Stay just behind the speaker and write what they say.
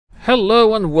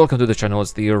Hello and welcome to the channel,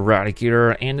 it's the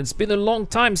Eradicator, and it's been a long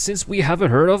time since we haven't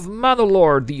heard of Manor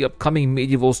Lords, the upcoming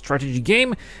medieval strategy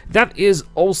game that is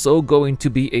also going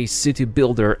to be a city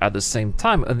builder at the same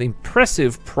time. An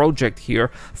impressive project here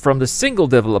from the single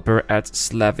developer at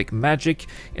Slavic Magic.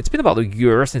 It's been about a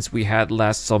year since we had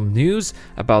last some news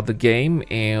about the game,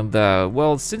 and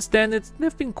well, since then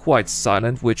they've been quite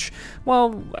silent, which,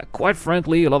 well, quite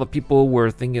frankly, a lot of people were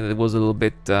thinking it was a little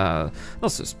bit, not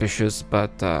suspicious,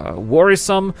 but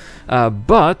worrisome,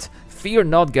 but fear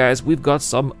not, guys, we've got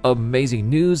some amazing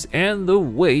news, and the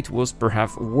wait was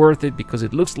perhaps worth it because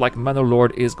it looks like Manor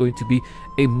Lords is going to be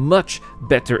a much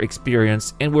better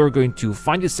experience, and we're going to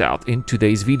find this out in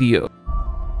today's video.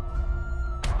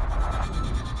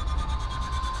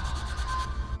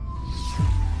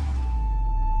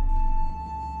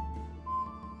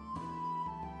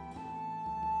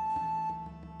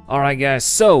 Alright guys,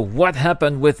 so what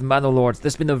happened with Manor Lords?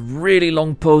 There's been a really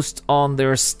long post on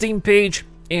their Steam page,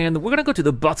 and we're gonna go to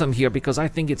the bottom here because I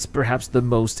think it's perhaps the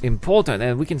most important,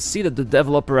 and we can see that the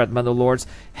developer at Manor Lords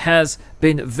has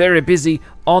been very busy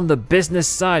on the business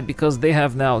side because they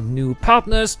have now new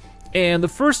partners. And the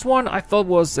first one I thought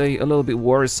was a little bit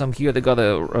worrisome here. They got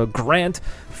a grant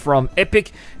from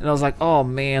Epic, and I was like, oh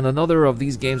man, another of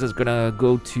these games is gonna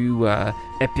go to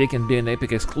Epic and be an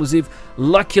Epic exclusive.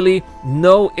 Luckily,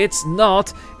 no, it's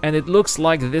not, and it looks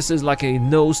like this is like a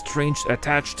no strings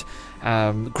attached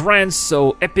grants.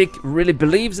 So Epic really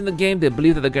believes in the game. They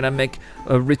believe that they're gonna make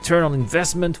a return on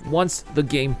investment once the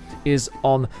game is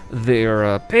on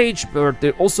their page, but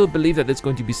they also believe that it's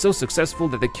going to be so successful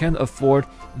that they can afford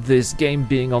this game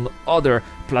being on other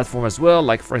platforms as well,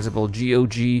 like for example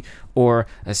GOG or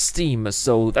Steam.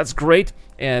 So that's great,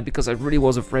 because I really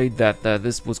was afraid that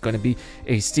this was going to be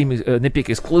an Epic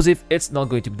exclusive. It's not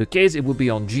going to be the case. It will be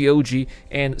on GOG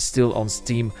and still on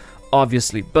Steam,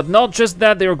 obviously. But not just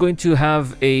that, they are going to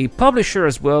have a publisher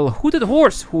as well, Hooded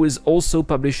Horse, who is also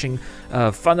publishing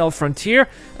Final Frontier,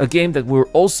 a game that we're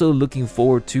also looking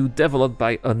forward to, developed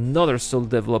by another solo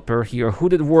developer here.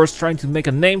 Hooded Horse trying to make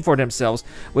a name for themselves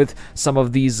with some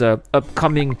of these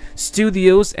upcoming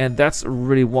studios, and that's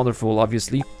really wonderful,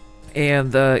 obviously.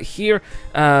 And here,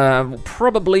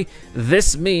 probably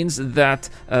this means that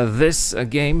this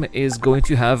game is going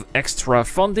to have extra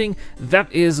funding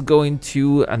that is going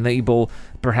to enable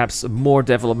perhaps more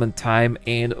development time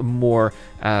and more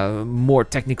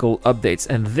technical updates.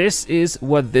 And this is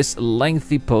what this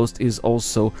lengthy post is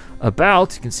also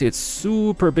about. You can see it's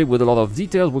super big with a lot of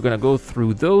details. We're gonna go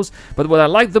through those, but what I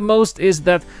like the most is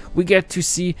that we get to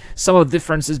see some of the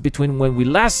differences between when we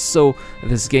last saw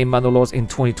this game Manor Lords in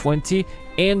 2020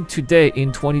 and today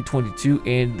in 2022,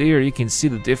 and there you can see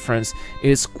the difference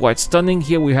is quite stunning.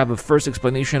 Here we have a first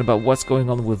explanation about what's going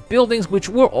on with buildings, which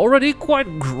were already quite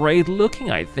great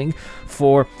looking, I think,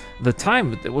 for the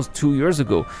time. It was 2 years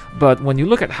ago, but when you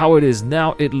look at how it is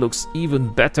now, it looks even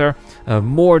better.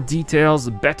 More details,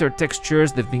 better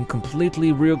textures. They've been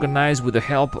completely reorganized with the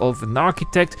help of an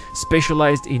architect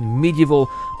specialized in medieval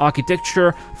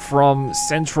architecture from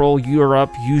Central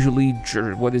Europe, usually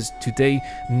what is today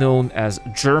known as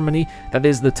Germany. That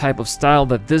is the type of style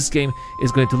that this game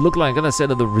is going to look like, and I said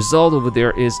that the result over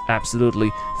there is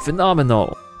absolutely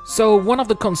phenomenal. So one of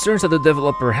the concerns that the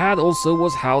developer had also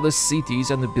was how the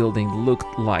cities and the building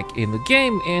looked like in the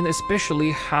game, and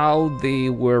especially how they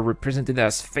were represented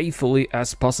as faithfully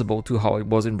as possible to how it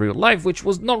was in real life, which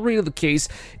was not really the case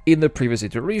in the previous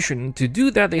iteration. To do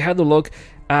that, they had to look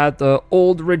at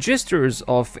old registers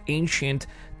of ancient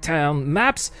town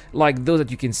maps like those that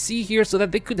you can see here, so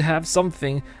that they could have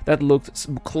something that looked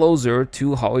closer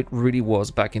to how it really was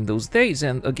back in those days.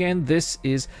 And again, this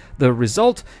is the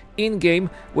result in game,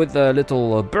 with a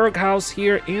little burg house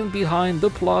here in behind the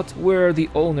plot where the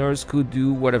owners could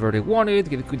do whatever they wanted.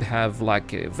 They could have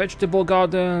like vegetable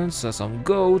gardens, some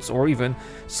goats, or even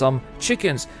some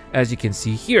chickens, as you can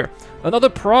see here. Another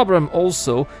problem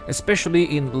also,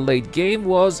 especially in late game,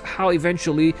 was how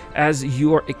eventually, as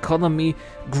your economy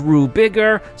grew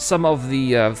bigger, some of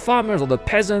the farmers or the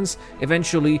peasants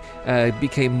eventually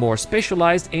became more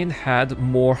specialized and had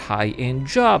more high-end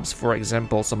jobs. For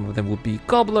example, some of them would be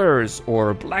cobblers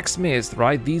or blacksmiths,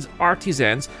 right? These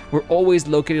artisans were always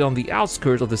located on the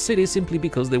outskirts of the city simply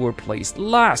because they were placed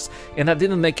last, and that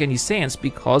didn't make any sense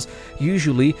because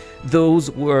usually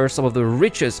those were some of the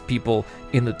richest people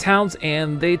in the towns,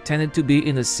 and they tended to be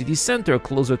in the city center,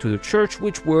 closer to the church,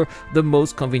 which were the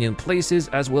most convenient places,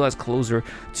 as well as closer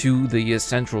to the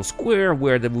central square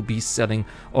where they would be selling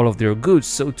all of their goods.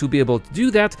 So to be able to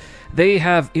do that, they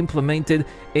have implemented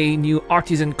a new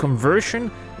artisan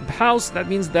conversion house. That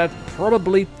means that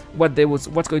probably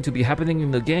what's going to be happening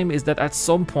in the game is that at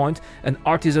some point an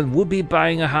artisan will be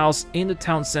buying a house in the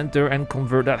town center and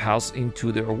convert that house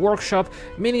into their workshop,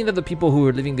 meaning that the people who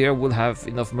are living there will have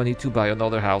enough money to buy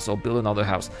another house or build another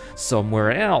house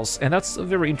somewhere else. And that's a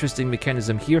very interesting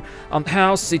mechanism here on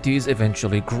how cities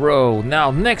eventually grow.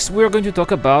 Now, next we're going to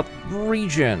talk about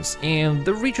regions, and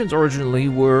the regions originally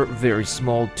were very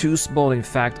small, too small in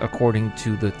fact according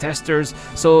to the testers,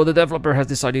 so the developer has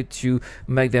decided to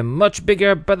make them much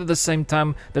bigger, but at the same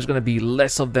time there's going to be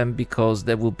less of them because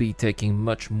they will be taking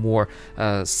much more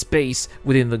space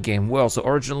within the game world. So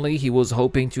originally he was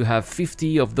hoping to have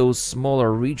 50 of those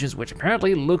smaller regions, which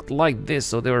apparently looked like this,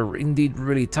 so they were indeed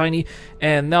really tiny,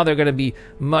 and now they're going to be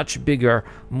much bigger,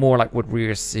 more like what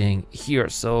we're seeing here.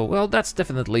 So well, that's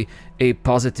definitely a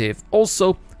positive.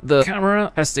 Also, the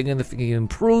camera has significantly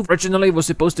improved. Originally it was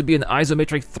supposed to be an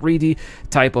isometric 3D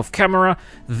type of camera.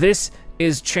 This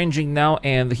is changing now,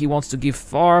 and he wants to give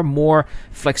far more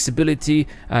flexibility.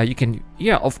 You can,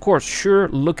 yeah, of course, sure,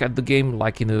 look at the game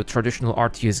like in a traditional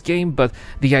RTS game, but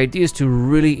the idea is to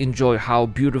really enjoy how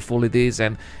beautiful it is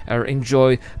and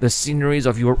enjoy the sceneries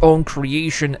of your own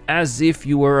creation as if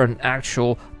you were an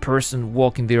actual person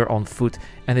walking there on foot,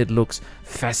 and it looks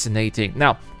fascinating.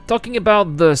 Now, talking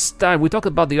about the style, we talked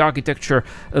about the architecture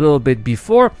a little bit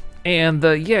before, and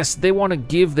yes, they want to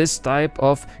give this type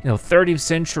of 30th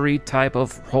century type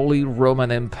of Holy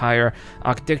Roman Empire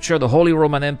architecture. The Holy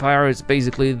Roman Empire is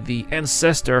basically the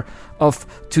ancestor of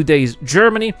today's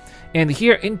Germany, and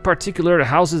here in particular the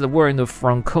houses that were in the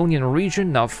Franconian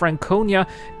region. Now, Franconia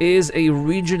is a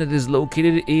region that is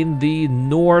located in the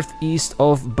northeast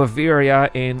of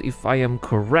Bavaria, and if I am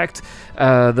correct,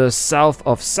 the south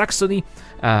of Saxony.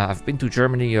 I've been to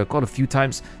Germany quite a few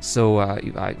times, so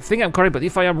I think I'm correct, but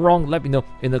if I am wrong, let me know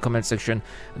in the comment section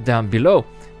down below.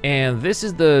 And this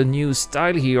is the new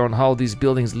style here on how these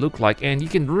buildings look like, and you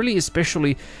can really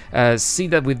especially see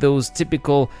that with those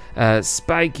typical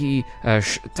spiky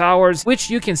towers, which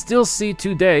you can still see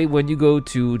today when you go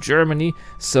to Germany.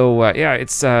 So yeah,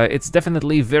 it's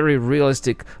definitely very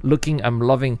realistic looking. I'm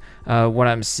loving what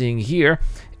I'm seeing here.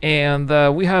 And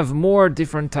we have more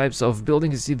different types of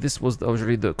buildings. You see, this was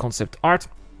originally the concept art,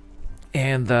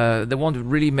 and they want to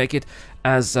really make it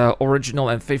as original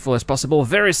and faithful as possible,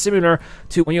 very similar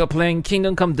to when you're playing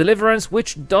Kingdom Come Deliverance,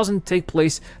 which doesn't take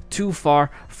place too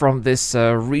far from this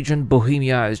region.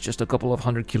 Bohemia is just a couple of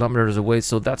 100 kilometers away,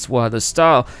 so that's why the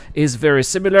style is very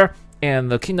similar.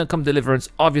 And the Kingdom Come Deliverance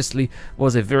obviously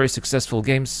was a very successful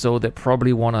game, so they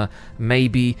probably want to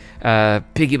maybe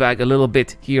piggyback a little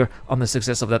bit here on the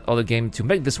success of that other game to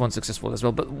make this one successful as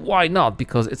well. But why not?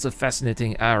 Because it's a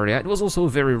fascinating area. It was also a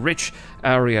very rich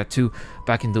area too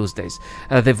back in those days.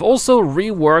 They've also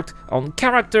reworked on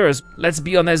characters. Let's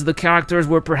be honest, the characters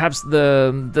were perhaps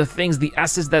the things, the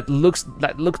assets that looked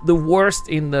the worst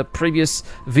in the previous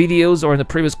videos or in the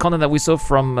previous content that we saw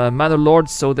from Manor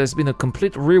Lords. So there's been a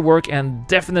complete rework, and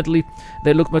definitely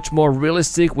they look much more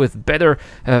realistic with better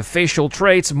facial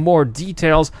traits, more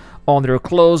details on their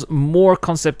clothes. More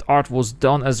concept art was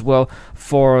done as well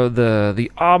for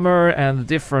the armor and the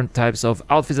different types of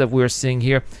outfits that we're seeing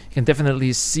here. You can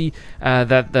definitely see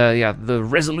that the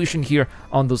resolution here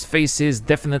on those faces,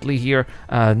 definitely here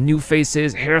new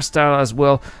faces, hairstyle as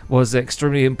well was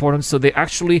extremely important. So they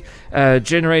actually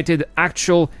generated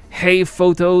actual head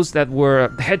photos that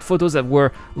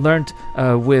were learned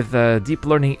with deep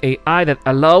learning AI that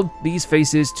allowed these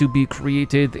faces to be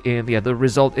created, and yeah, the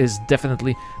result is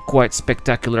definitely quite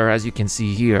spectacular, as you can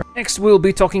see here. Next, we'll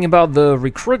be talking about the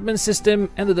recruitment system,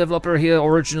 and the developer here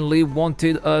originally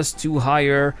wanted us to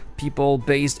hire people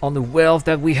based on the wealth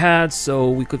that we had, so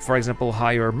we could, for example,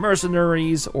 hire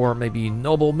mercenaries or maybe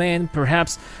noblemen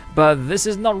perhaps, but this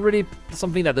is not really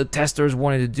something that the testers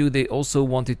wanted to do. They also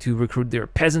wanted to recruit their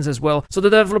peasants as well. So the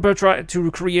developer tried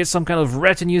to create some kind of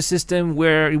retinue system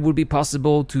where it would be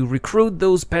possible to recruit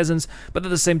those peasants, but at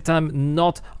the same time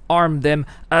not arm them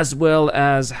as well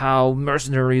as how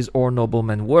mercenaries or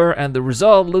noblemen were, and the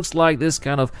result looks like this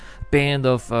kind of band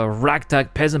of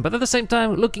ragtag peasant, but at the same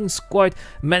time looking quite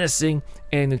menacing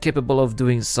and capable of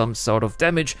doing some sort of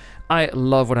damage. I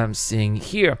love what I'm seeing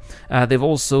here. They've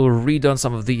also redone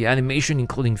some of the animation,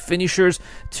 including finishers,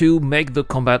 to make the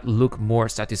combat look more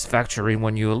satisfactory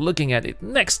when you're looking at it.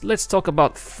 Next, let's talk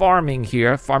about farming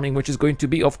here. Farming, which is going to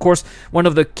be, of course, one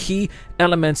of the key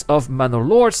elements of Manor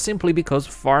Lords, simply because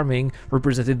farming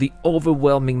represented the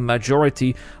overwhelming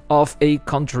majority of a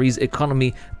country's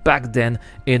economy back then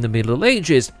in the Middle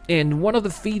Ages. And one of the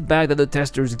feedback that the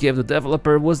testers gave the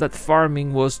developer was that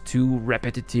farming was too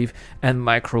repetitive and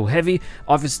micro heavy.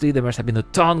 Obviously there must have been a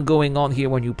ton going on here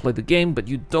when you play the game, but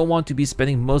you don't want to be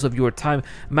spending most of your time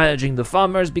managing the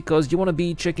farmers, because you want to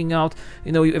be checking out,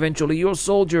 you know, eventually your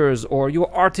soldiers or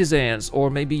your artisans, or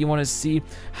maybe you want to see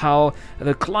how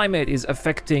the climate is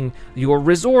affecting your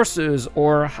resources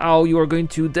or how you are going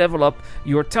to develop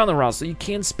your town around. So you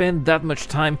can't spend that much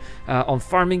time on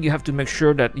farming. You have to make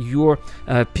sure that your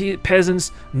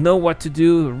peasants know what to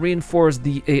do, reinforce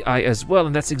the AI as well,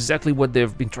 and that's exactly what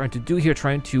they've been trying to do here,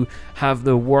 trying to have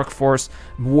the workforce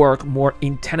work more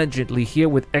intelligently here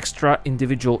with extra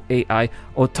individual AI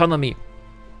autonomy.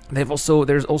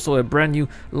 There's also a brand new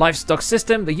livestock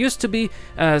system. There used to be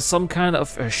some kind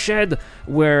of a shed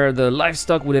where the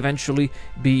livestock would eventually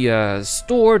be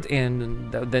stored,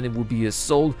 and then it would be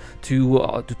sold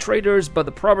to traders. But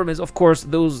the problem is, of course,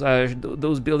 those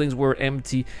buildings were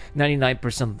empty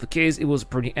 99% of the case. It was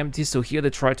pretty empty. So here they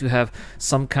tried to have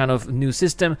some kind of new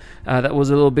system that was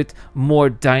a little bit more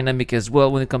dynamic as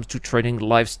well when it comes to trading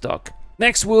livestock.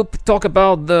 Next, we'll talk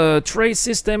about the trade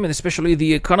system and especially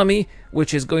the economy,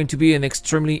 which is going to be an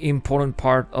extremely important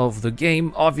part of the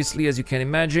game, obviously, as you can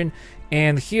imagine.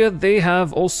 And here they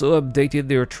have also updated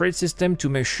their trade system to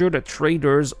make sure that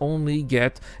traders only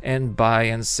get and buy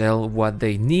and sell what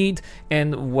they need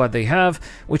and what they have,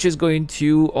 which is going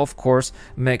to, of course,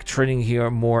 make trading here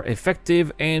more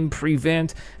effective and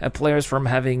prevent players from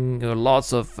having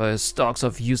lots of stocks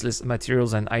of useless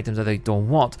materials and items that they don't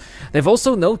want. They've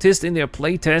also noticed in their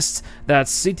playtests that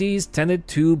cities tended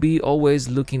to be always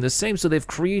looking the same, so they've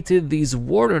created these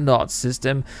water node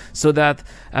system so that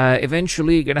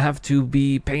eventually you're gonna have to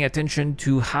be paying attention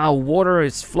to how water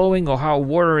is flowing or how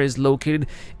water is located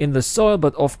in the soil.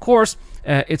 But of course,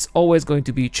 it's always going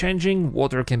to be changing.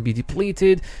 Water can be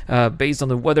depleted based on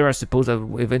the weather. I suppose that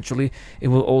eventually it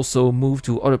will also move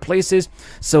to other places.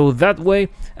 So that way,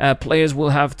 players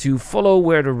will have to follow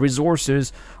where the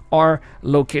resources are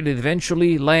located.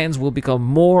 Eventually, lands will become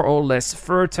more or less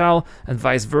fertile and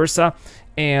vice versa.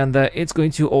 And it's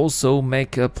going to also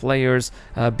make players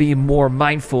be more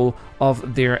mindful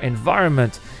of their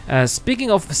environment. Speaking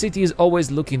of cities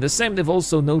always looking the same, they've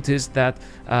also noticed that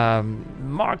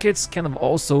markets kind of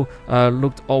also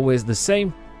looked always the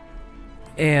same.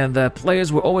 And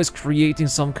players were always creating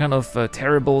some kind of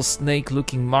terrible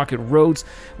snake-looking market roads,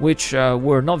 which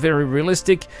were not very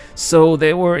realistic. So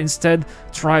they were instead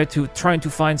trying to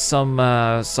find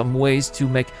some ways to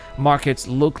make markets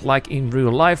look like in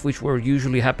real life, which were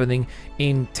usually happening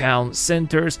in town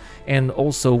centers. And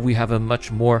also we have a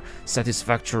much more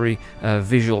satisfactory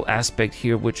visual aspect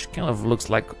here, which kind of looks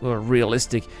like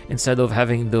realistic instead of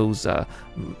having those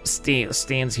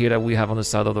stands here that we have on the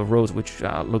side of the roads, which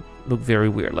look very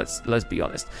weird. Let's be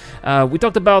honest. We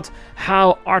talked about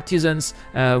how artisans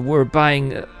were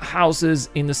buying houses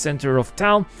in the center of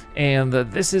town, and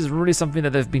this is really something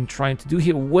that they've been trying to do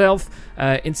here. Wealth,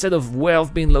 instead of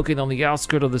wealth being located on the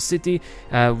outskirts of the city,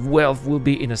 wealth will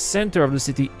be in the center of the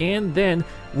city and then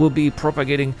will be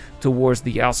propagating towards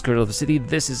the outskirts of the city.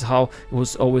 This is how it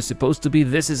was always supposed to be.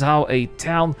 This is how a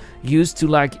town used to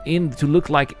look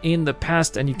like in the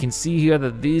past, and you can see here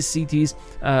that these cities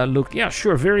look, yeah,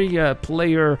 sure, very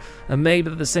player made,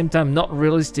 but at the same time not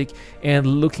realistic and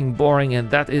looking boring, and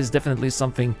that is definitely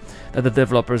something that the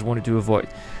developers wanted to avoid.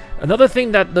 Another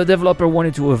thing that the developer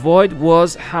wanted to avoid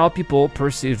was how people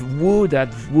perceived wood, that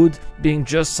wood being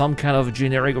just some kind of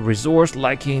generic resource,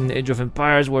 like in Age of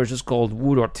Empires, where it's just called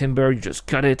wood or timber. You just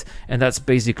cut it and that's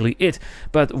basically it.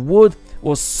 But wood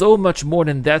was so much more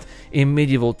than that in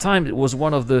medieval times. It was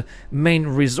one of the main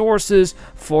resources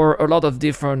for a lot of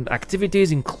different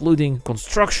activities, including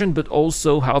construction, but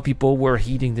also how people were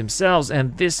heating themselves.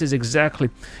 And this is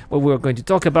exactly what we're going to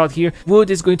talk about here.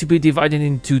 Wood is going to be divided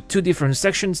into two different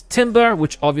sections: timber,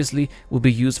 which obviously will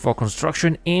be used for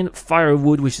construction, and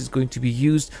firewood, which is going to be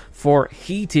used for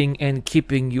heating and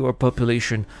keeping your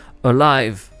population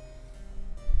alive.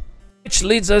 Which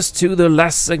leads us to the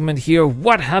last segment here.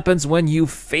 What happens when you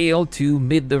fail to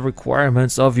meet the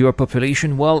requirements of your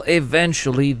population? Well,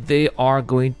 eventually they are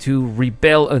going to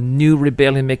rebel. A new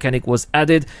rebellion mechanic was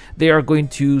added. They are going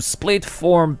to split,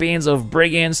 form bands of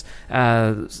brigands.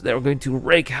 They're going to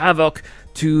wreak havoc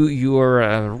to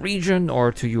your region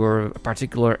or to your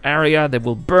particular area. They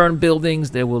will burn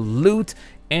buildings, they will loot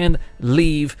and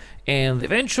leave, and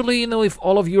eventually, if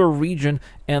all of your region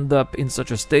end up in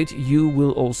such a state, you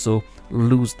will also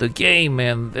lose the game.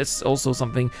 And that's also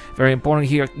something very important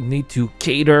here. You need to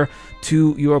cater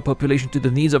to your population, to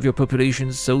the needs of your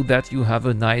population, so that you have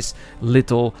a nice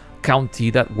little county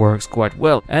that works quite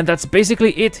well. And that's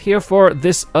basically it here for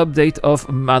this update of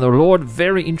Manor Lord.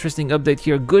 Very interesting update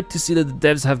here. Good to see that the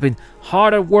devs have been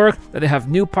hard at work, that they have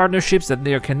new partnerships, that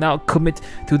they can now commit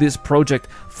to this project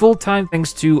full-time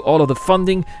thanks to all of the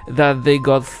funding that they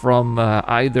got from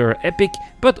either Epic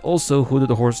but also Who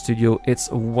the Horse Studio.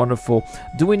 It's wonderful.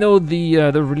 Do we know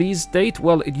the release date?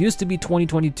 Well, it used to be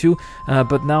 2022,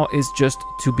 but now it's just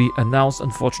to be announced,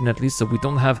 unfortunately, so we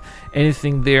don't have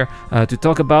anything there to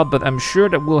talk about, but I'm sure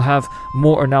that we'll have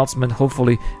more announcement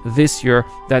hopefully this year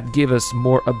that give us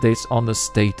more updates on the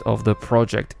state of the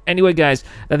project. Anyway guys,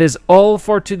 that is all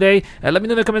for today. Let me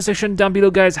know in the comment section down below,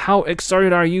 guys, how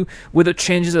excited are you with the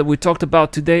changes that we talked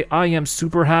about today? I am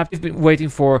super happy. We've been waiting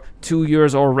for 2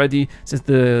 years already since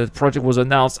the project was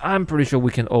announced. I'm pretty sure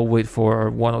we can all wait for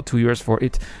 1 or 2 years for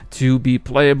it to be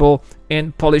playable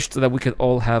and polished so that we can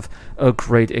all have a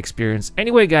great experience.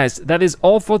 Anyway guys, that is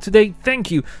all for today.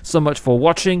 Thank you so much for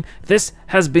watching. This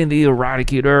has been the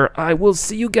Eradicator. I will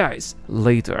see you guys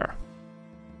later.